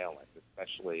to violence,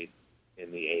 especially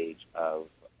in the age of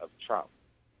Trump.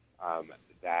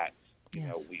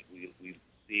 Yes. We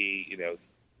see,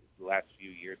 the last few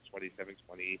years, 27,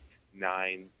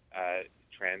 29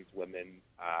 trans women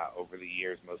over the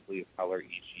years, mostly of color,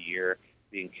 each year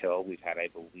being killed. We've had, I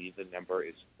believe the number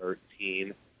is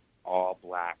 13 all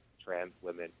black trans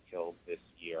women killed this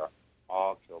year,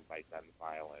 all killed by gun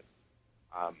violence.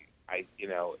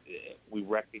 We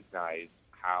recognize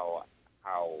how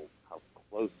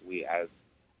close we as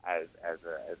a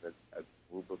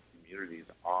group of communities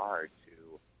are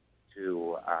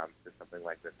to something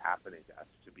like this happening to us,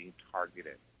 to being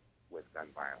targeted with gun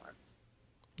violence.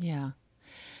 Yeah.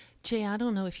 Jay, I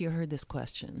don't know if you heard this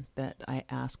question that I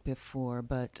asked before,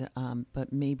 but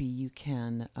maybe you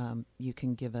can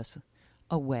give us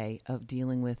a way of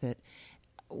dealing with it.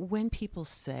 When people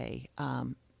say,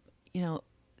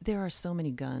 there are so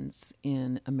many guns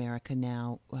in America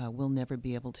now, we'll never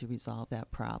be able to resolve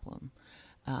that problem.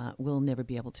 We'll never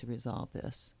be able to resolve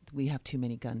this. We have too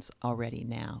many guns already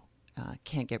now.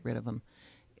 Can't get rid of them.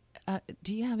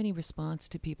 Do you have any response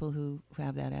to people who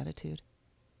have that attitude?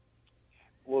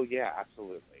 Well, yeah,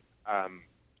 absolutely.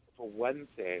 For one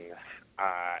thing,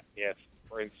 if,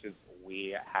 for instance,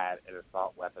 we had an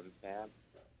assault weapons ban,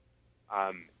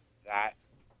 that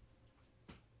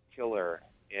killer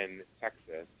in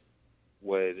Texas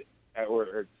would,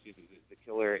 or excuse me, the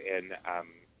killer in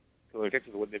killer in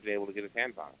Texas wouldn't have been able to get his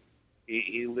hands on him.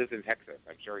 He lives in Texas.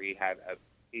 I'm sure he had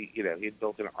he had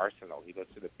built an arsenal. He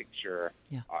posted a picture,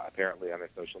 apparently on his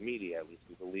social media. At least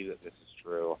we believe that this is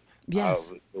true.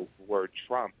 Yes. Of the word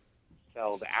Trump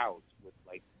spelled out with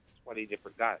like 20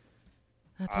 different guns.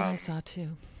 That's what I saw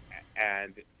too.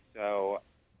 And so,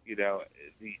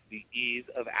 the ease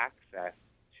of access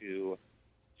to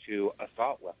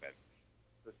assault weapons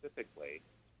specifically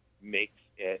makes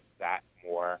it that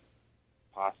more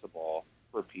possible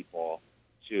for people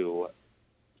to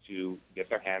get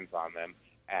their hands on them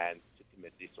and to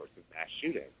commit these sorts of mass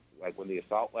shootings. Like when the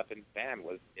assault weapons ban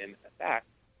was in effect,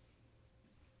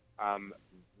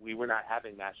 we were not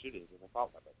having mass shootings with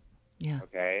assault weapons. Yeah.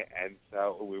 Okay, and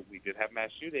so we did have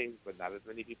mass shootings, but not as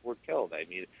many people were killed. I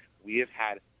mean, we have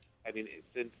had. I mean,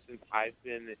 since I've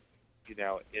been,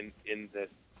 in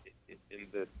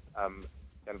this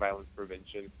gun violence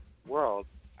prevention world,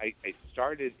 I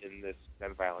started in this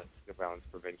gun violence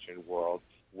prevention world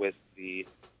with the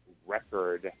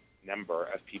record number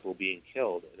of people being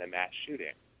killed in a mass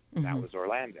shooting. Mm-hmm. That was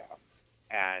Orlando,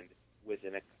 and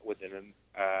within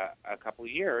a couple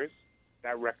of years,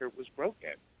 that record was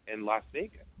broken in Las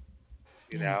Vegas.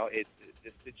 The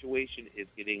situation is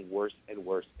getting worse and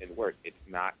worse and worse. It's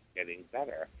not getting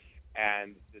better,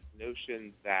 and this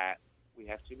notion that we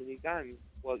have too many guns.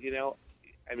 Well,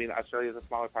 Australia is a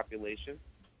smaller population,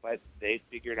 but they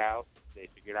figured out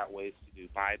ways to do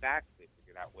buybacks. They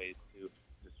figured out ways to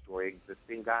destroy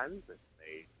existing guns. And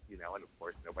and of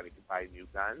course, nobody can buy new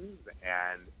guns.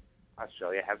 And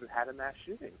Australia hasn't had a mass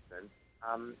shooting since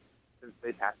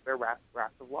they passed their raft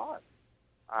of laws.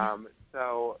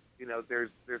 So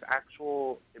there's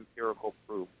actual empirical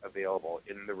proof available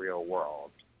in the real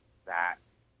world that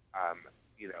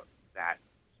that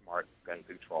smart gun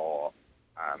control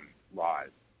laws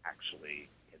actually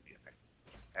can be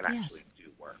effective and actually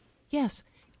do work. Yes.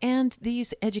 And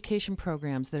these education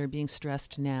programs that are being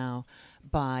stressed now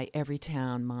by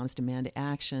Everytown, Moms Demand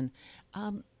Action,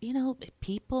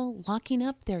 people locking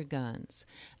up their guns,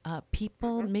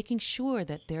 people making sure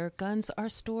that their guns are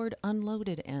stored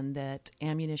unloaded and that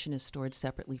ammunition is stored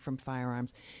separately from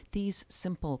firearms. These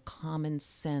simple, common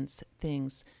sense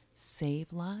things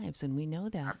save lives, and we know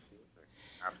that.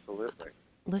 Absolutely.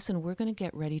 Listen, we're going to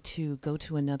get ready to go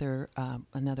to another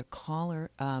caller.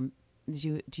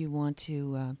 Do you want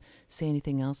to say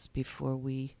anything else before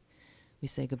we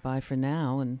say goodbye for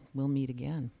now, and we'll meet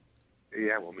again?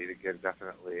 Yeah, we'll meet again,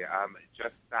 definitely.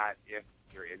 Just that if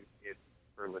you're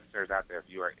for listeners out there, if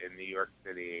you are in New York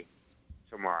City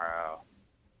tomorrow,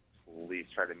 please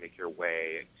try to make your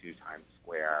way to Times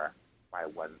Square by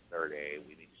 1:30.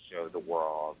 We need to show the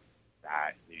world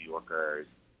that New Yorkers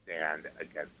stand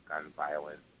against gun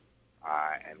violence,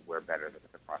 and we're better than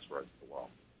at the crossroads of the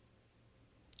world.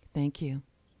 Thank you.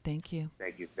 Thank you.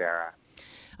 Thank you, Sarah.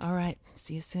 All right.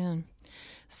 See you soon.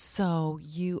 So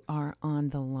you are on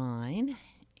the line,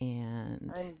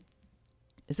 and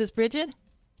is this Bridget?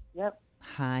 Yep.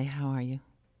 Hi. How are you?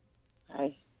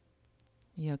 Hi.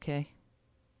 You okay?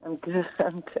 I'm good.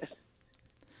 I'm good.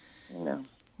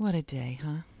 What a day,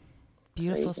 huh?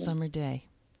 Beautiful Crazy. Summer day.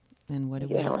 And what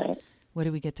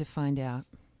do we get to find out?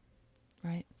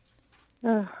 Right?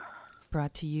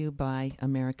 Brought to you by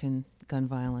American Gun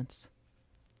Violence.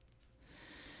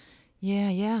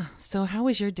 Yeah. So how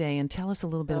was your day? And tell us a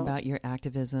little bit about your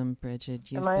activism,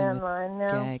 Bridget. Am I online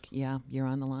now? GAG. Yeah, you're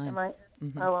on the line. Am I?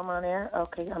 Mm-hmm. Oh, I'm on air?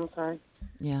 Okay, I'm sorry.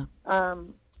 Yeah.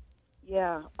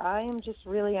 Yeah, I am just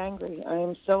really angry. I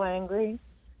am so angry.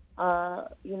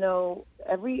 Every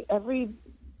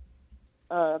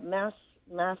mass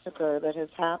massacre that has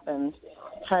happened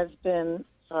has been,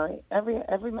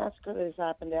 every massacre that has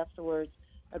happened afterwards,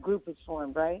 a group is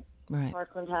formed, right? Right.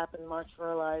 Parkland happened, March for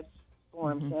Our Lives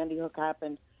formed, Sandy Hook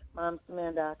happened, Moms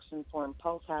Demand Action formed,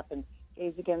 Pulse happened,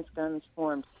 Gays Against Guns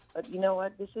formed. But you know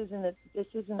what? This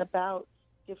isn't about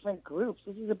different groups.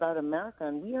 This is about America,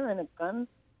 and we are in a gun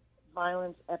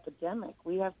violence epidemic.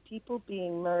 We have people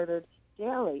being murdered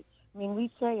daily. I mean,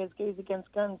 we say as Gays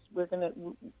Against Guns,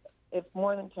 if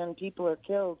more than 10 people are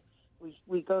killed,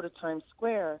 we go to Times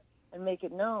Square and make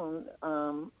it known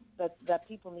that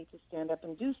people need to stand up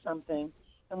and do something,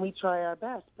 and we try our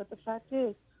best. But the fact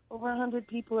is, over 100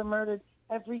 people are murdered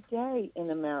every day in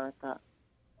America.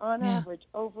 On average,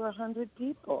 over 100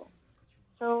 people.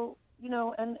 So,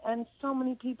 and so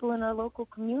many people in our local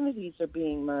communities are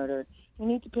being murdered. We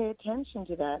need to pay attention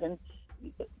to that. And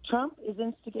Trump is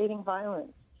instigating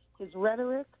violence. His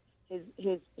rhetoric,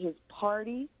 his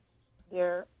party,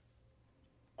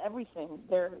 everything.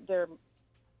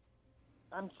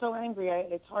 I'm so angry.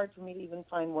 It's hard for me to even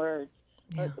find words.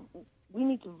 Yeah. But we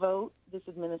need to vote this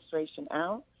administration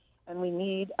out, and we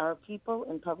need our people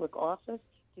in public office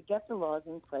to get the laws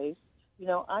in place. You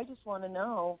know, I just want to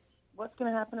know what's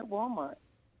going to happen at Walmart.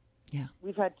 Yeah.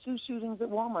 We've had 2 shootings at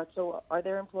Walmart, so are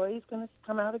their employees going to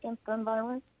come out against gun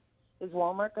violence? Is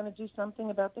Walmart going to do something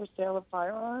about their sale of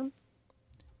firearms?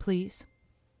 Please.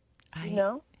 It's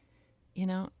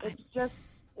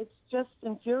just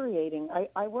infuriating.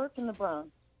 I work in the Bronx,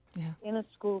 in a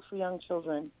school for young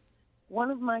children. One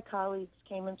of my colleagues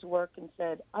came into work and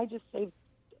said,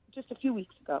 just a few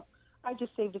weeks ago, I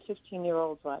just saved a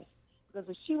 15-year-old's life. Because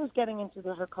as she was getting into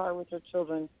her car with her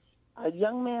children, a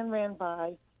young man ran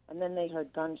by, and then they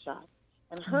heard gunshots.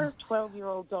 And her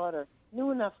 12-year-old daughter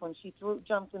knew enough when she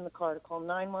jumped in the car to call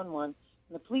 911,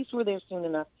 and the police were there soon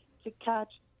enough to catch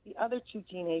the other 2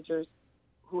 teenagers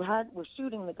who were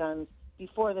shooting the guns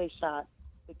before they shot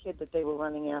the kid that they were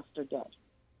running after dead.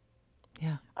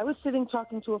 Yeah. I was sitting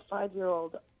talking to a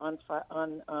 5-year-old on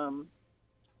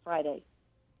Friday.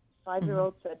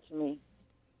 5-year-old said to me,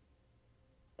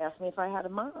 asked me if I had a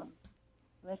mom.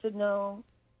 And I said, no,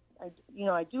 I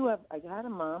had a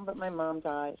mom, but my mom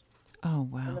died. Oh,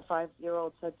 wow. And the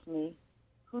 5-year-old said to me,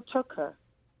 who took her?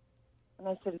 And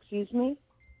I said, excuse me?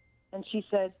 And she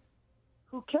said,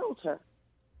 who killed her?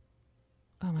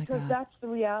 Oh, my because God. that's the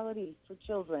reality for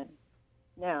children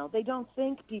now. They don't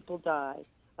think people die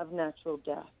of natural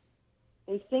death.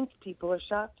 They think people are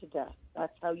shot to death.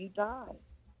 That's how you die.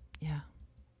 Yeah.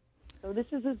 So this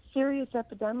is a serious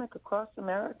epidemic across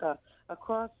America,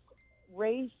 across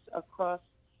race, across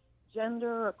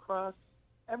gender, across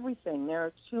everything. There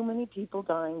are too many people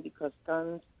dying because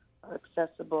guns are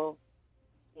accessible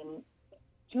in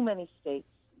too many states.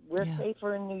 We're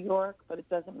safer in New York, but it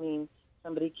doesn't mean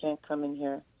somebody can't come in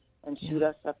here and shoot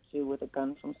us up too with a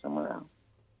gun from somewhere else.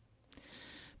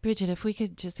 Bridget, if we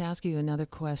could just ask you another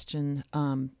question.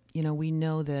 We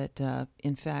know that,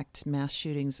 in fact, mass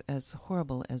shootings, as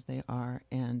horrible as they are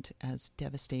and as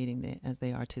devastating as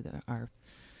they are to our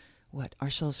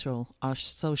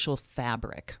social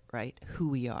fabric, right? Who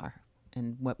we are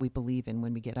and what we believe in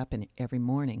when we get up every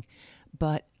morning.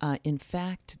 But in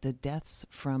fact, the deaths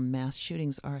from mass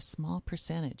shootings are a small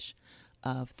percentage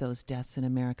of those deaths in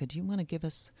America. Do you want to give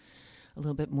us a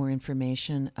little bit more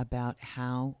information about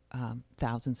how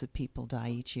thousands of people die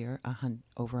each year,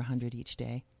 over 100 each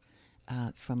day,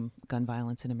 from gun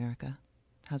violence in America?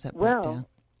 How's that broke down?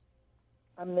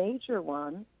 A major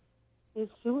one is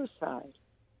suicide.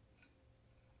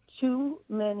 Too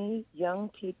many young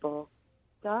people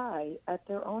die at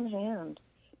their own hand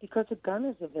because a gun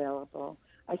is available.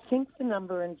 I think the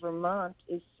number in Vermont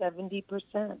is 70%.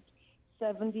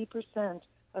 70%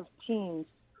 of teens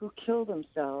who kill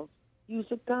themselves use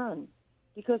a gun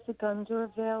because the guns are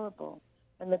available.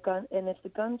 And if the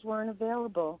guns weren't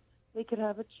available, they could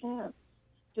have a chance.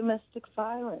 Domestic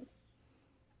violence.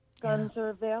 Guns are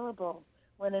available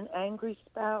when an angry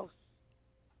spouse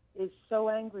is so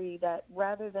angry that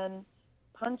rather than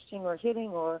punching or hitting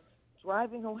or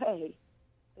driving away,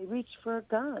 they reach for a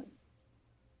gun.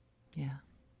 Yeah.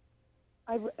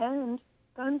 And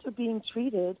guns are being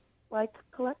treated like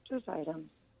collector's items.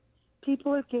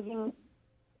 People are giving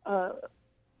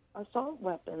assault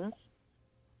weapons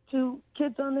to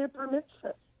kids on their bar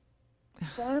mitzvahs.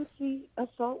 Fancy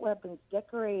assault weapons,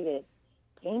 decorated,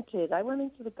 painted. I went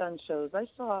into the gun shows. I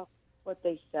saw what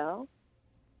they sell.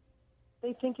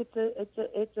 They think it's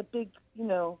a big,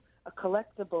 a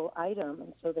collectible item,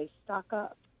 and so they stock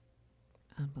up.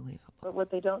 Unbelievable. But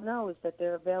what they don't know is that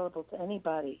they're available to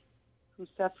anybody who's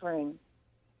suffering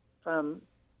from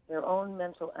their own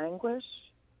mental anguish,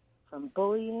 from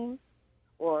bullying,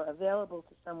 or available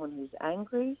to someone who's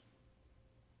angry,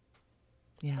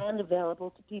 and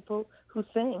available to people who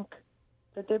think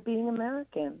that they're being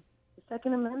American. The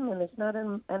Second Amendment is not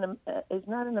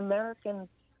an American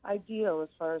ideal as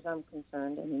far as I'm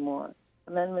concerned anymore.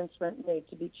 Amendments weren't made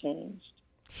to be changed.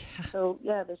 Yeah. So,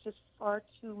 there's just far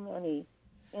too many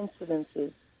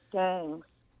incidences, gangs,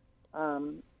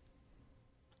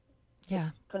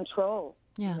 control.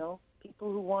 Yeah.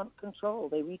 People who want control,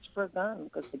 they reach for a gun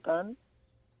because the gun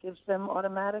gives them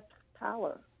automatic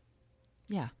power.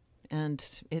 Yeah, and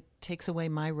it takes away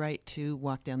my right to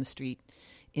walk down the street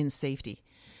in safety.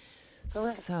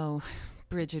 Correct. So,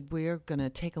 Bridget, we're going to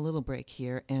take a little break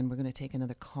here, and we're going to take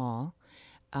another call.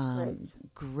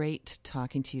 Great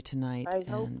talking to you tonight. I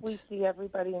hope we see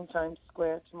everybody in Times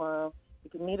Square tomorrow. You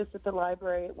can meet us at the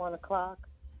library at 1 o'clock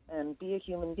and be a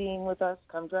human being with us.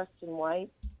 Come dressed in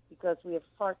white because we have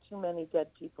far too many dead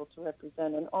people to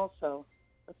represent. And also,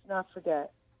 let's not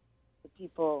forget the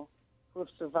people who have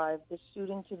survived this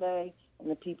shooting today and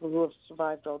the people who have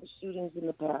survived all the shootings in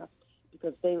the past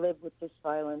because they live with this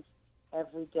violence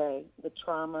every day. The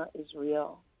trauma is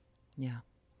real. Yeah.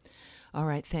 All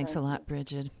right. Thanks a lot,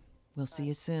 Bridget. We'll see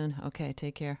you soon. Okay.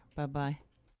 Take care. Bye-bye.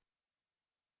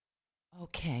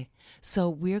 Okay, so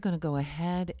we're going to go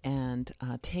ahead and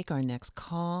take our next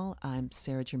call. I'm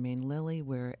Sarah Germain Lilly.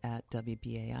 We're at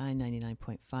WBAI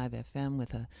 99.5 FM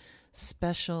with a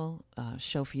special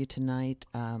show for you tonight,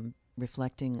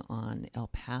 reflecting on El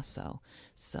Paso.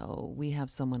 So we have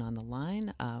someone on the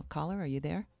line. Caller, are you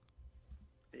there?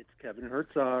 It's Kevin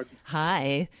Herzog.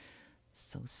 Hi.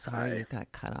 So sorry you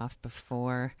got cut off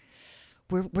before.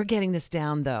 We're getting this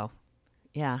down, though.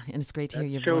 Yeah, and it's great to hear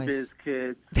your voice. Showbiz,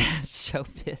 kids. That's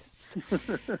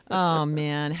showbiz. Oh,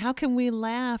 man. How can we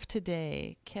laugh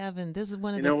today? Kevin, this is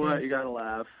one of the things. You know what? You got to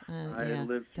laugh. I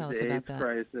lived through the AIDS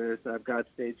crisis. I've got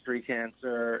stage 3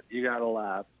 cancer. You got to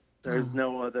laugh. There's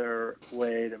no other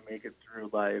way to make it through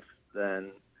life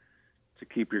than to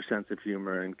keep your sense of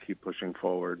humor and keep pushing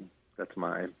forward. That's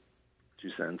my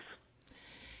 2 cents.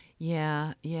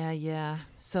 Yeah.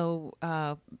 So,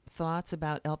 thoughts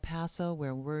about El Paso?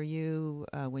 Where were you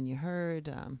when you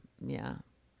heard?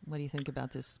 What do you think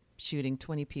about this shooting?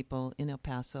 20 people in El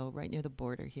Paso, right near the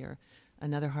border here.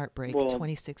 Another heartbreak,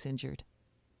 26 injured.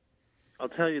 I'll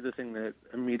tell you the thing that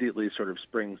immediately sort of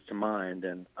springs to mind,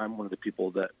 and I'm one of the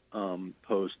people that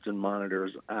posts and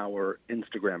monitors our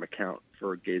Instagram account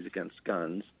for Gays Against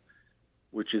Guns,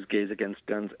 which is Gays Against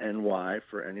Guns NY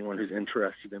for anyone who's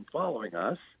interested in following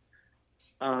us.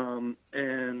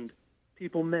 And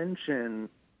people mention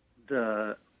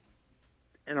the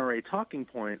NRA talking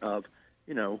point of,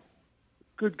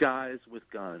 good guys with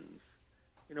guns.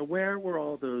 Where were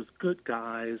all those good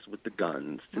guys with the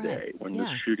guns today when the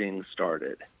shooting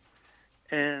started?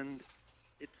 And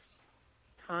it's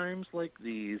times like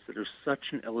these that are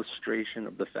such an illustration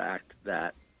of the fact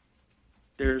that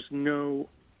there's no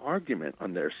argument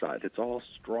on their side. It's all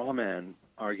straw man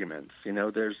arguments.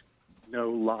 There's no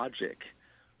logic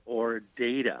or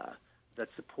data that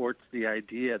supports the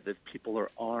idea that if people are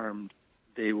armed,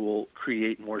 they will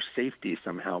create more safety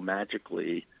somehow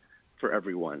magically for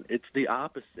everyone. It's the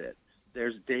opposite.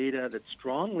 There's data that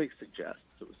strongly suggests,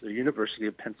 it was a University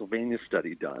of Pennsylvania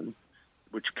study done,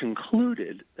 which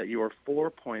concluded that you are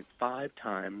 4.5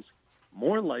 times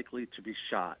more likely to be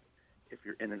shot if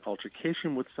you're in an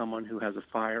altercation with someone who has a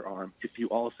firearm if you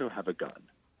also have a gun.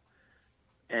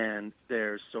 And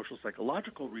there's social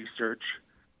psychological research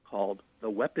called the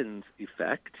weapons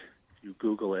effect. If you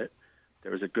Google it,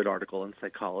 there was a good article in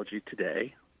Psychology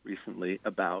Today recently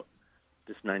about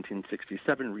this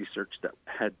 1967 research that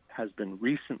has been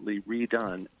recently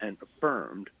redone and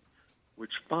affirmed,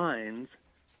 which finds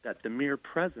that the mere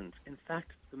presence, in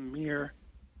fact, the mere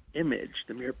image,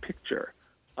 the mere picture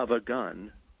of a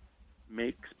gun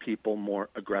makes people more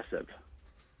aggressive.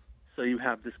 So you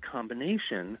have this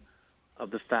combination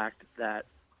of the fact that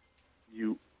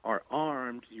you are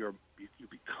armed, you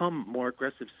become more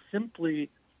aggressive simply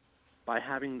by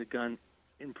having the gun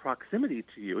in proximity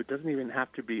to you. It doesn't even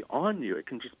have to be on you. It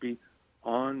can just be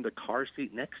on the car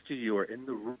seat next to you or in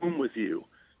the room with you.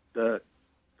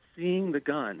 Seeing the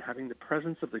gun, having the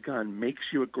presence of the gun makes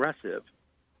you aggressive,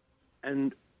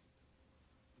 and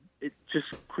it just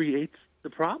creates the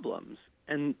problems.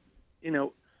 And,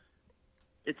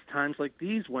 it's times like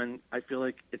these when I feel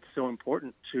like it's so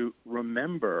important to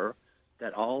remember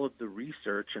that all of the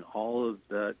research and all of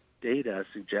the data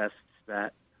suggests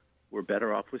that we're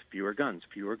better off with fewer guns.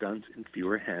 Fewer guns in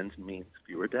fewer hands means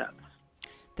fewer deaths.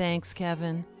 Thanks,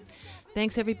 Kevin.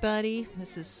 Thanks, everybody.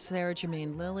 This is Sarah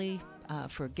Germain Lilly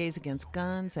for Gays Against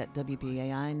Guns at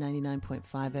WBAI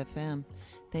 99.5 FM.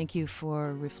 Thank you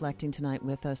for reflecting tonight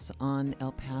with us on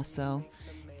El Paso.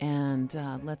 And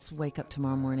let's wake up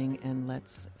tomorrow morning and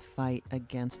let's fight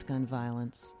against gun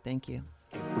violence. Thank you.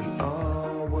 If we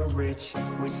all were rich,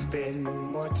 we'd spend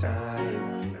more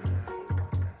time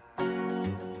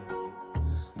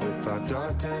with our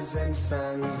daughters and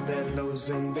sons. They're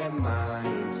losing their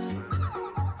minds.